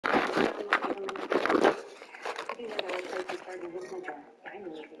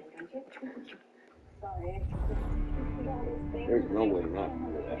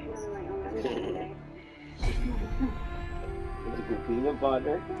bud.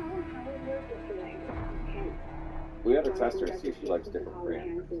 We gotta test her and see if she likes different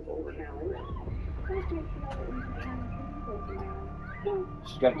brands.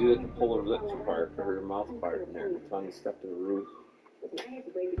 She's got to do that to pull her lips apart, or her mouth apart, and her tongue stuck to the roof.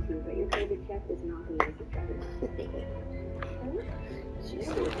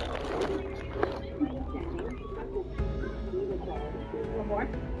 One more?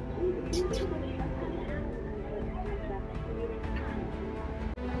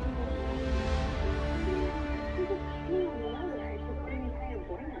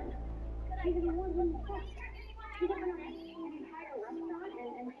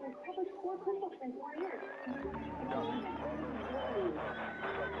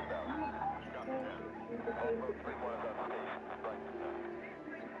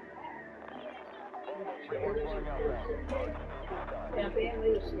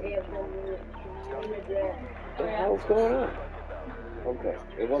 What the hell's going on? Okay,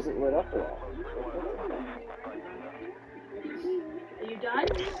 it wasn't lit up at all. Are you done?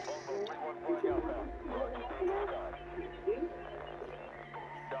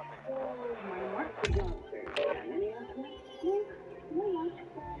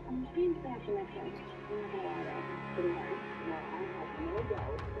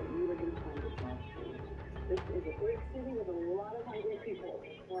 This is a great city with a lot of hungry people.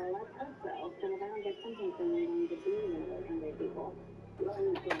 Well, let's hope so. And if I don't get something from you, I'm just being one of those hungry people. Why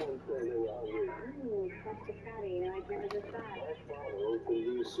would someone say they were hungry? That's the fatty, you know, I can't resist that.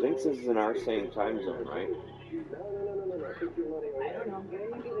 Sphinx is in our same time zone, right? No. Put your money away. I don't know. When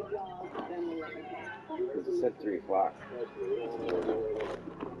you get a job, then we'll let me know. Because it said 3 o'clock.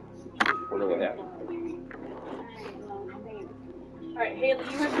 What do we have? Alright, Haley,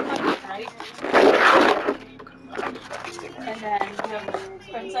 you have your money, right? And then you have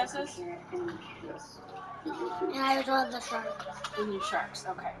princesses? Yes. And I was on the shark. And your sharks,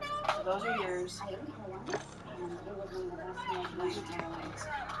 okay. So those are yours. Those are Taylor's.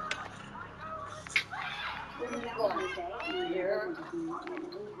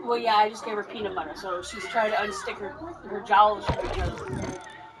 Well, yeah, I just gave her peanut butter, so she's trying to unstick her jowls from each other.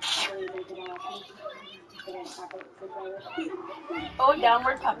 Oh,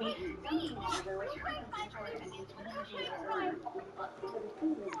 downward puppy.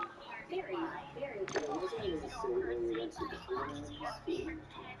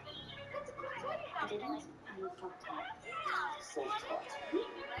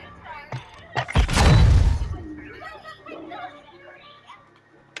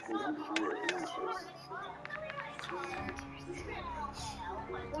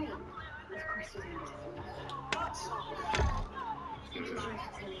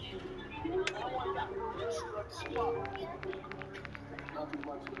 Nothing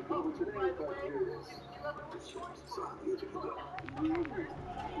much to cover today, but here it is. So beautiful. Why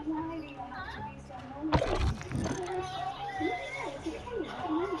do you have to be so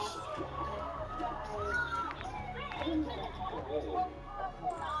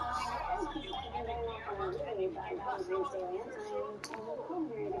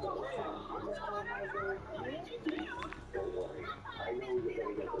Don't worry. I know you're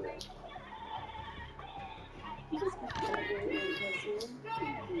going to get the rest.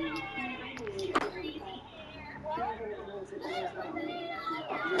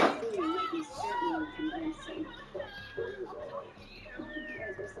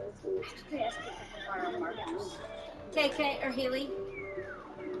 KK or Haley?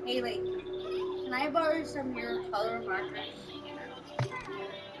 Haley, can I borrow some of your color markers?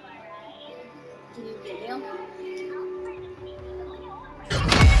 Can you give me them?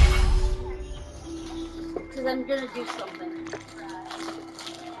 Because I'm going to do something.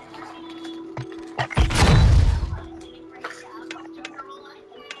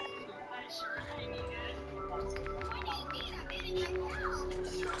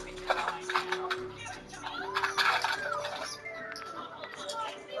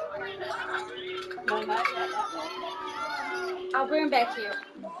 I'll bring them back to you.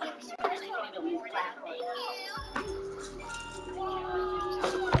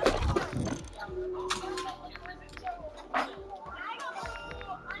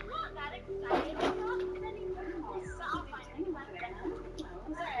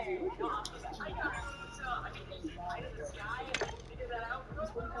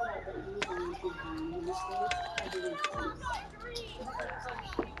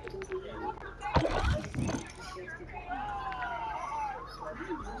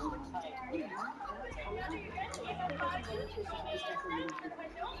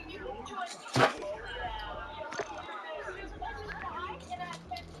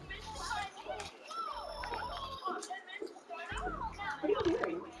 pretty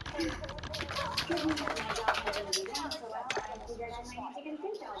weird. Because we had my job for the weekend, so I figured I might take a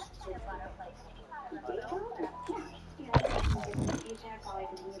day job. Day job? Yeah. You know, just a paycheck while I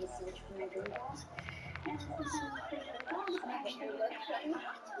continue to search for my dream job. And sometimes I think of jobs and I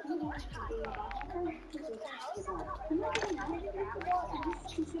think of being a dog walker, which is bizarre. I'm not really mad at it, I'm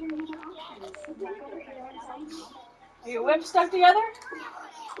just considering other options. Take over to your website. Are your whips stuck together?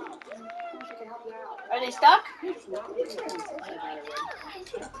 Are they stuck?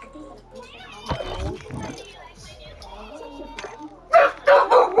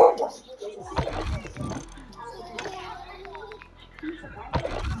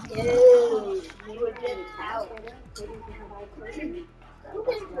 Ew, you would get out.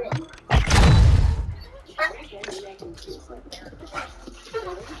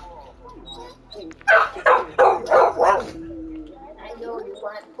 I know you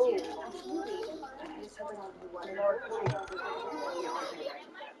want food. More food.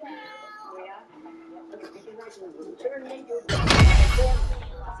 Turn into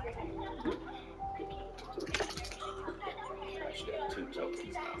She got 2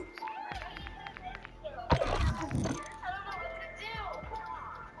 tokens now.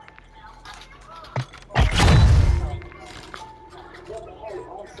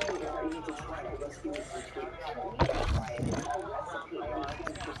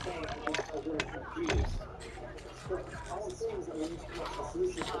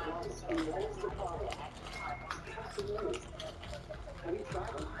 Have you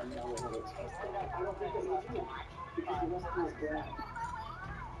tried them? No, I haven't tasted it. I don't think that you do. Because the recipe is bad.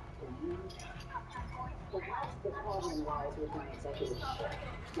 Perhaps the problem lies with my executive chef.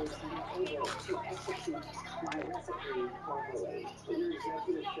 Was unable to execute my recipe properly. Your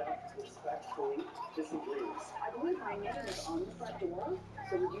executive chef respectfully disagrees. I believe my name is on the front door,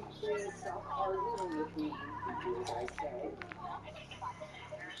 so would you please stop arguing with me and do as I say?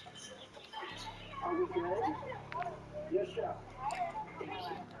 Are we good? Yes, chef.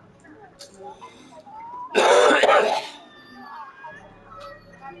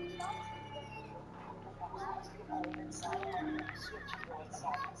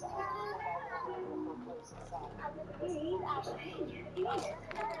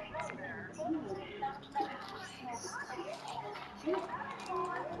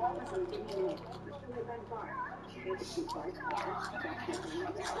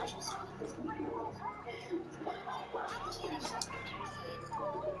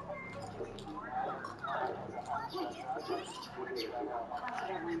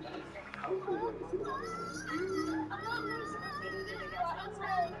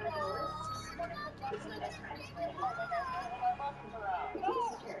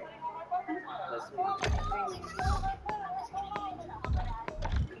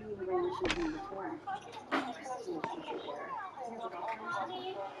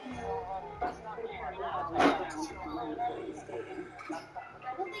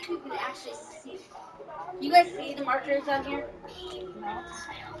 I don't think you can actually see. You guys see the markers on here? No. I'm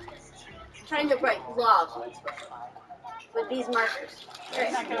trying to write love with these markers.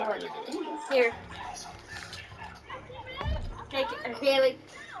 It's not gonna work. Here. Okay, Haley.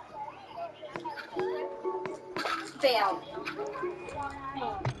 Fail.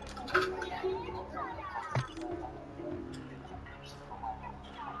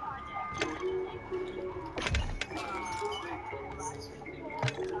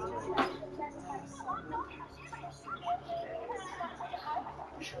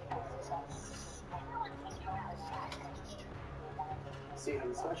 See,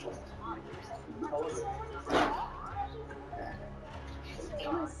 I'm special. How was it? It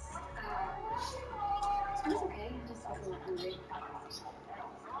was okay. I just wasn't hungry.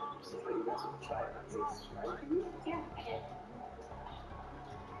 But you guys should try it, right? Yeah, I did.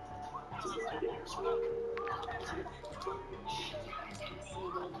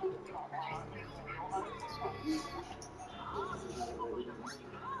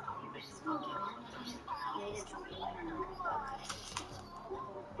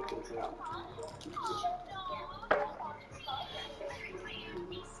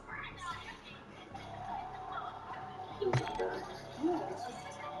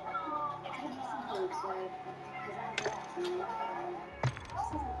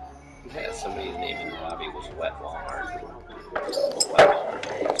 Yeah, somebody's name in the lobby was Wet Walmart.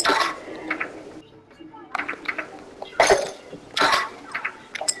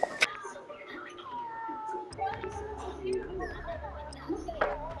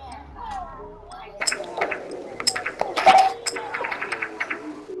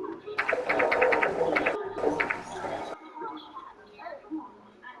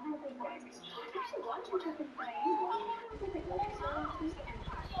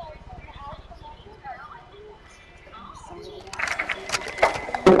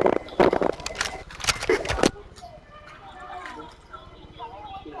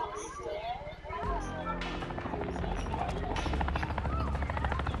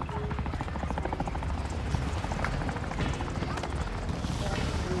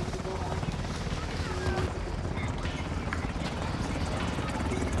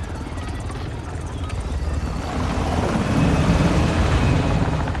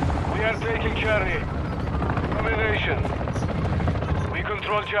 are taking Charlie. Domination. We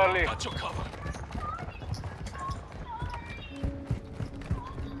control Charlie. Got your cover.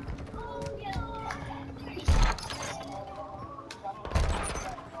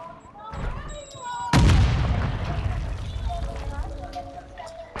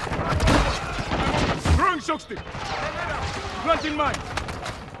 Throwing shock stick. Planting mine.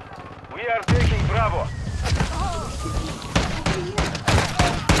 We are taking Bravo.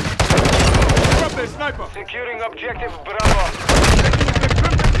 Drop there, sniper. Securing objective Bravo.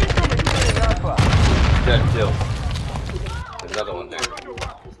 Alpha. Dead kill. There's another one there.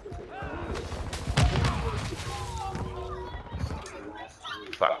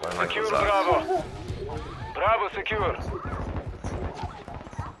 Fuck, why am I Secure so sorry? Bravo. Bravo secure.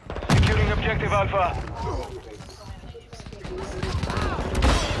 Securing objective Alpha.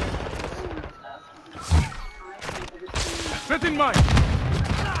 Set in mine.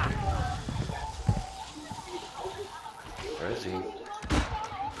 Where is he?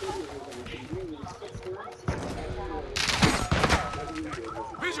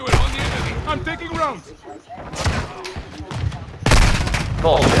 Visual on the enemy. I'm taking rounds.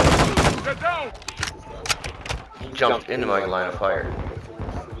 Bullshit. Get down. He jumped into my line of fire.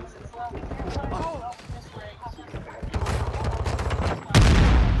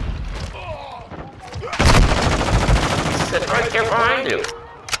 He said right there behind you.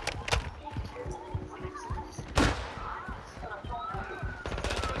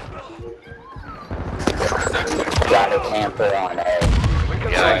 Got a camper on A.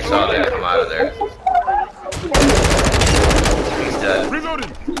 Yeah, I saw that come out of there. He's dead. Reloading.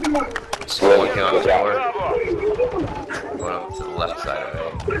 One came out the door. Bravo. One up to the left side of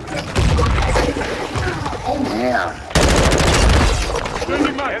it. Damn.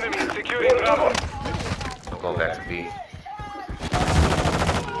 Standing mine. Enemy securing Bravo. I'll go back to B.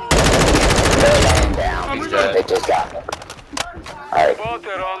 They're laying down. He's dead. They just got me. Alright.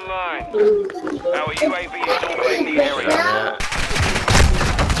 Spotter online. Our UAV is orbiting the area. Yeah.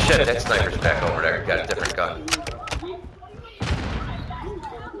 Shit, that sniper's back over there. Got a different gun.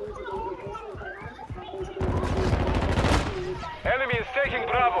 Enemy is taking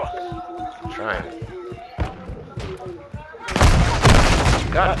Bravo. Trying.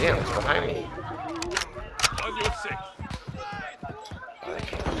 God damn, it's behind me. On your six.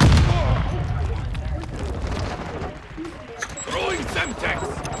 Throwing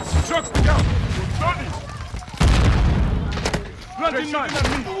Semtex. Truck down. Reloading. Planting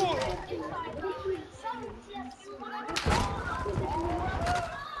mine.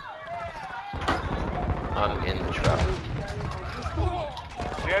 I'm in the truck.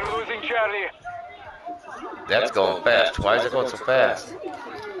 We are losing Charlie. That's going fast. Why is it going so fast?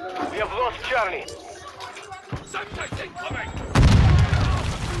 We have lost Charlie. Semtex incoming.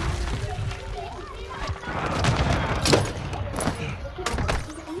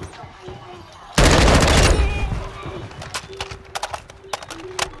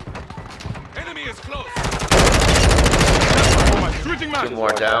 Enemy is close. Switching Two mine. more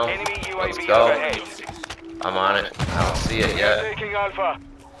down. Enemy Let's UAV go. overhead. I'm on it. I don't see it We are yet. taking Alpha.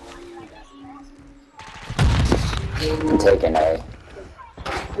 I'm taking A.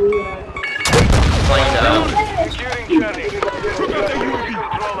 Plane down. Securing Charlie. We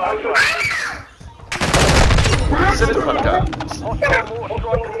control Alpha. Sit the fuck up.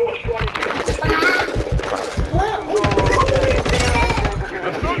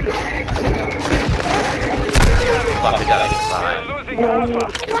 Fuck, we got it. We are Fine. losing Alpha.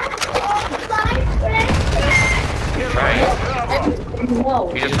 Right.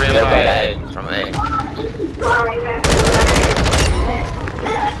 He just ran by A from A.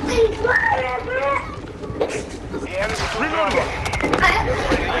 The enemy took Bravo.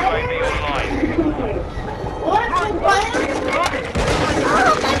 UAV online.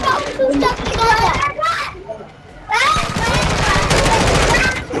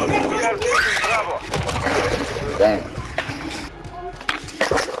 We are taking Bravo. Damn.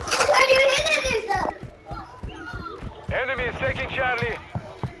 Enemy is taking Charlie.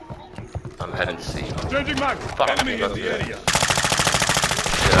 I'm heading to C. Changing mag. Fuck, Enemy in okay. the area.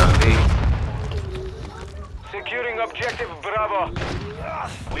 Get on B. Securing objective Bravo.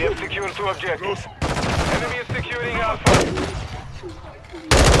 We have secured two objectives. Enemy is securing Alpha.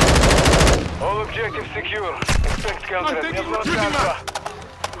 All objectives secure. Expect counter. We have lost Alpha.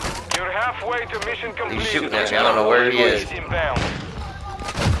 You're halfway to mission complete. He's shooting at me. I don't know where he is. Inbound.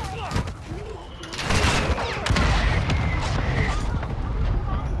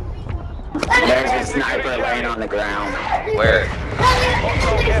 There's a sniper laying on the ground. Where?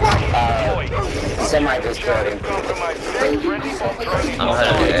 Semi just killed him. Compromised. Friendly bomb I'm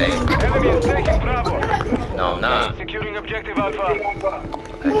headed to A. objective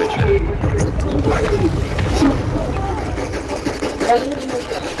Alpha. Good shit.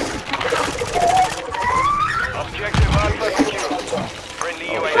 Objective Alpha secure. Friendly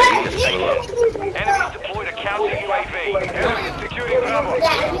UAV. Enemies deployed a counter UAV. Enemy is securing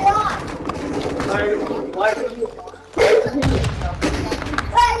Bravo.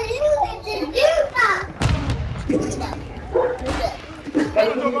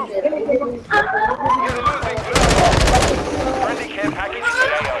 You're losing Bravo. Friendly care package is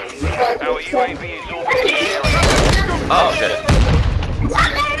AO. Our UAV is orbiting the area. Oh shit.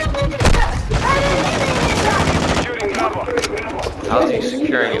 Securing Bravo. How's he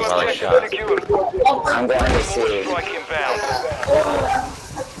securing it while I shot? Secured. I'm going to see. Strike inbound.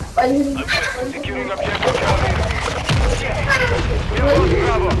 Securing objective Charlie. We lost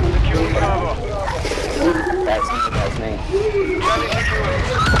Bravo. Securing Bravo. That's me. Charlie secured.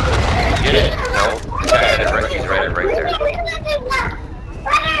 Get it? No. He's right there.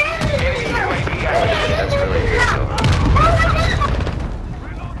 Enemy UAV active. That's really good.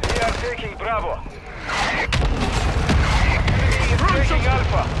 We are taking Bravo. Enemy is taking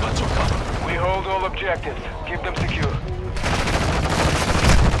Alpha. We hold all objectives. Keep them secure.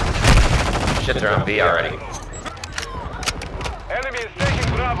 Shit, they're on B already. Enemy is taking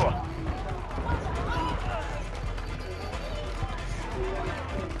Bravo.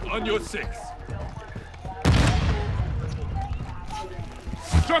 On your 6.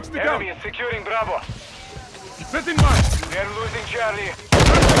 Trucks the Enemy gun. is securing Bravo. Set in mind. We are losing Charlie.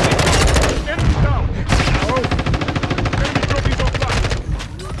 Enemy down. Enemy trophies offline.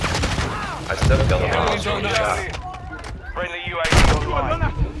 I still killed him all. Enemies on that. Charlie. Friendly UAV Come on, online.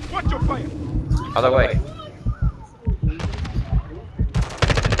 runner. Watch your fire. Other way.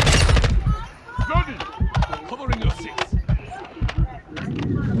 Loading. Covering your 6.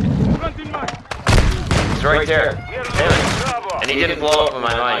 Front in mind. He's right there. We are Damn losing it. Bravo. And he didn't blow up in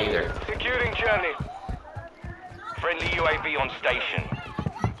my line either. Securing Charlie. Friendly UAV on station.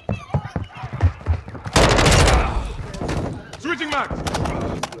 Switching max.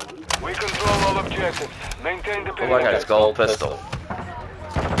 We control all objectives. Maintain the Oh, I got his gold pistol.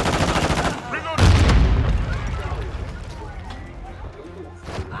 Reloading.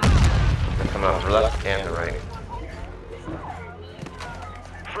 Come out to the left and the right.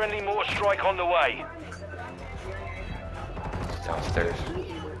 Friendly mortar strike on the way. Downstairs.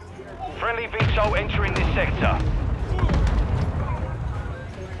 Friendly VTOL entering this sector.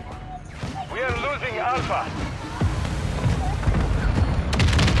 We are losing Alpha.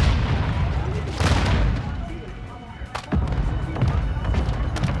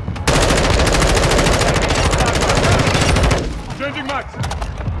 Changing max.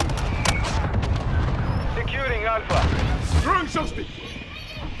 Securing Alpha. Throwing shot stick.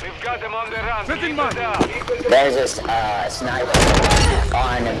 We've got them on the run. Set in Keep mind. them down. There's a sniper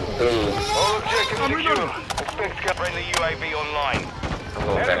on B. All objectives I'm secure. reloading. Expect friendly UAV online. I'm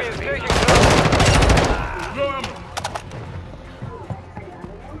going Enemy back is to B. taking Bravo. Low ammo.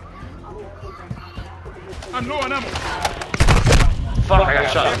 I'm low on ammo. Fuck, I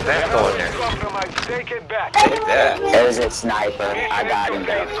got shot in the back going there. Compromise. Take it back. Take that. There's a sniper. I got him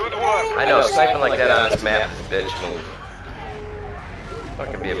Mission though. complete. Good work. I know, sniping like that on this map is a bitch move.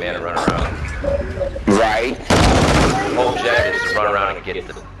 Fucking be a man and run around. Right. The whole objective is to run around and get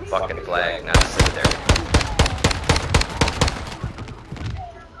the fucking flag, not sit there.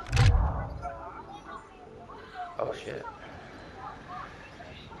 Oh shit.